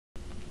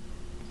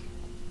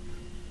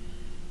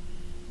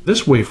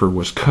This wafer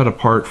was cut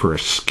apart for a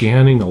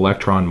scanning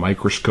electron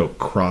microscope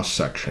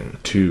cross-section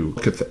to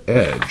look at the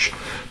edge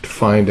to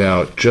find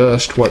out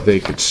just what they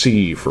could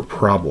see for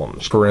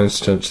problems. For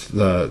instance,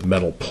 the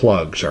metal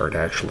plugs aren't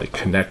actually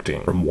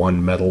connecting from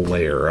one metal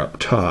layer up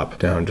top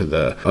down to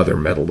the other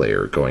metal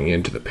layer going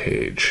into the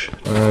page.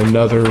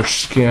 Another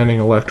scanning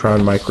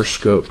electron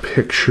microscope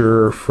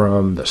picture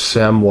from the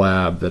SEM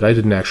lab that I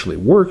didn't actually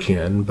work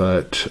in,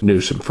 but knew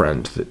some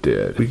friends that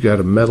did. We got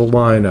a metal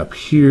line up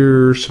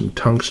here, some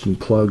tungsten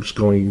plugs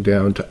going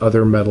down to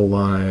other metal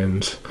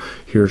lines.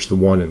 Here's the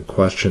one in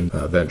question,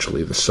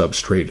 eventually the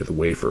substrate of the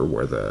wafer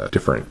where the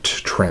different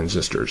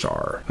transistors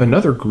are.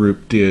 Another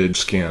group did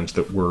scans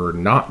that were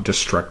not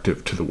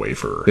destructive to the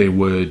wafer. They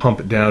would pump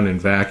it down in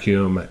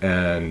vacuum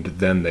and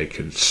then they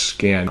could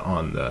scan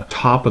on the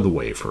top of the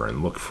wafer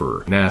and look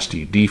for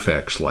nasty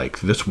defects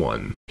like this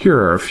one. Here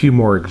are a few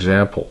more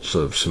examples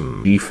of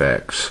some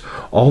defects.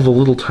 All the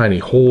little tiny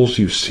holes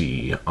you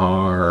see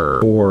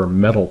are for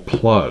metal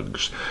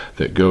plugs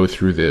that go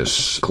through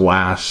this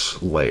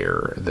glass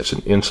layer that's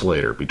an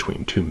insulator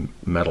between two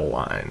metal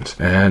lines.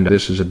 And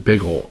this is a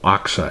big old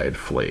oxide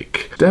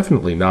flake.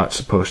 Definitely not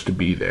supposed to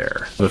be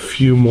there. A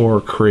few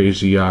more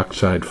crazy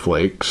oxide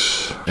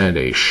flakes and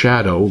a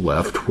shadow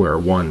left where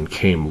one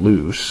came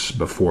loose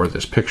before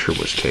this picture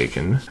was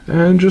taken.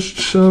 And just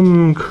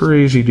some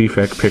crazy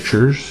defect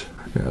pictures.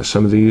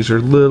 Some of these are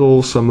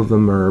little, some of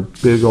them are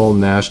big old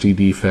nasty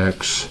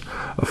defects.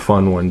 A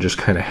fun one just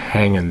kind of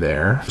hanging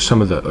there.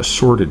 Some of the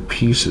assorted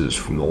pieces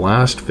from the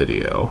last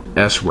video.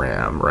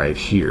 SRAM right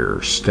here,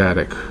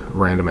 static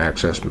random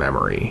access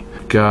memory.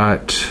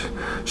 Got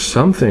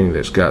something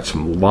that's got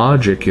some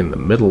logic in the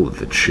middle of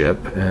the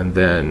chip, and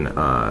then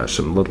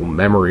some little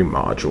memory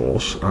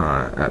modules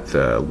at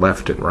the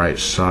left and right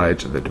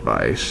sides of the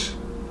device.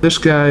 This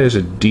guy is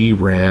a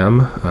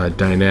DRAM,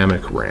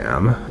 dynamic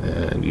RAM,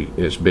 and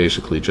is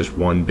basically just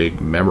one big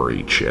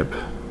memory chip.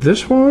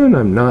 This one,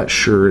 I'm not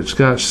sure. It's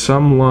got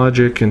some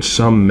logic and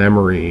some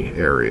memory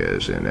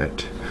areas in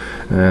it.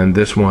 And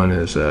this one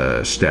is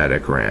a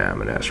static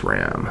RAM and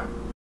SRAM.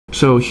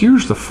 So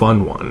here's the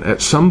fun one.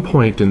 At some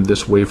point in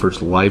this wafer's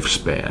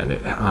lifespan,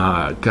 it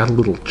got a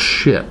little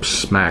chip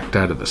smacked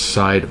out of the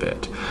side of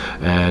it,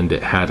 and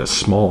it had a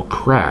small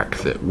crack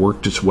that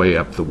worked its way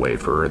up the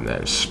wafer and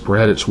then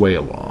spread its way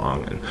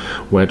along and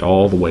went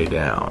all the way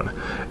down.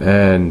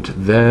 And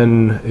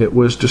then it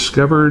was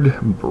discovered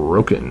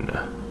broken.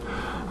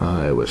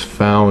 It was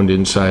found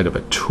inside of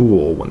a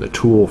tool when the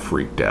tool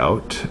freaked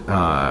out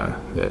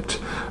that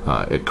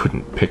it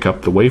couldn't pick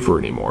up the wafer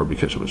anymore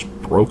because it was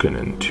broken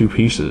in two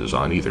pieces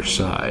on either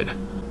side.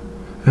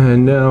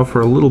 And now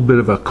for a little bit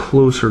of a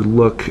closer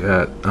look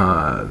at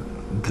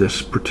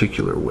this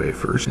particular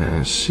wafer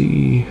and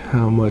see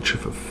how much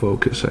of a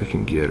focus I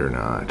can get or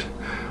not.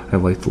 I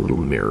like the little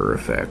mirror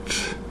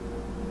effect.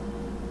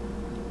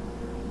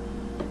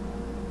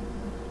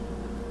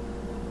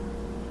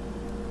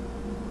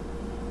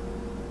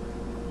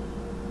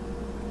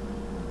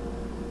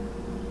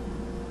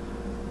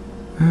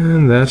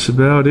 And that's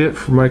about it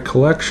for my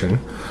collection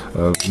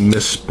of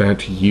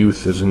misspent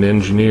youth as an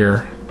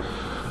engineer.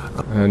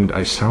 And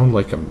I sound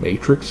like a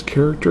Matrix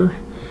character?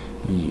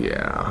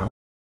 Yeah.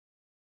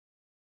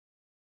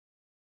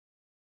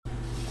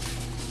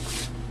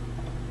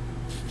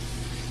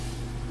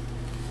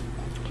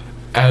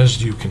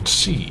 As you can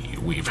see,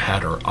 we've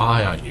had our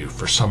eye on you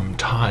for some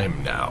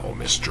time now,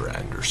 Mr.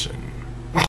 Anderson.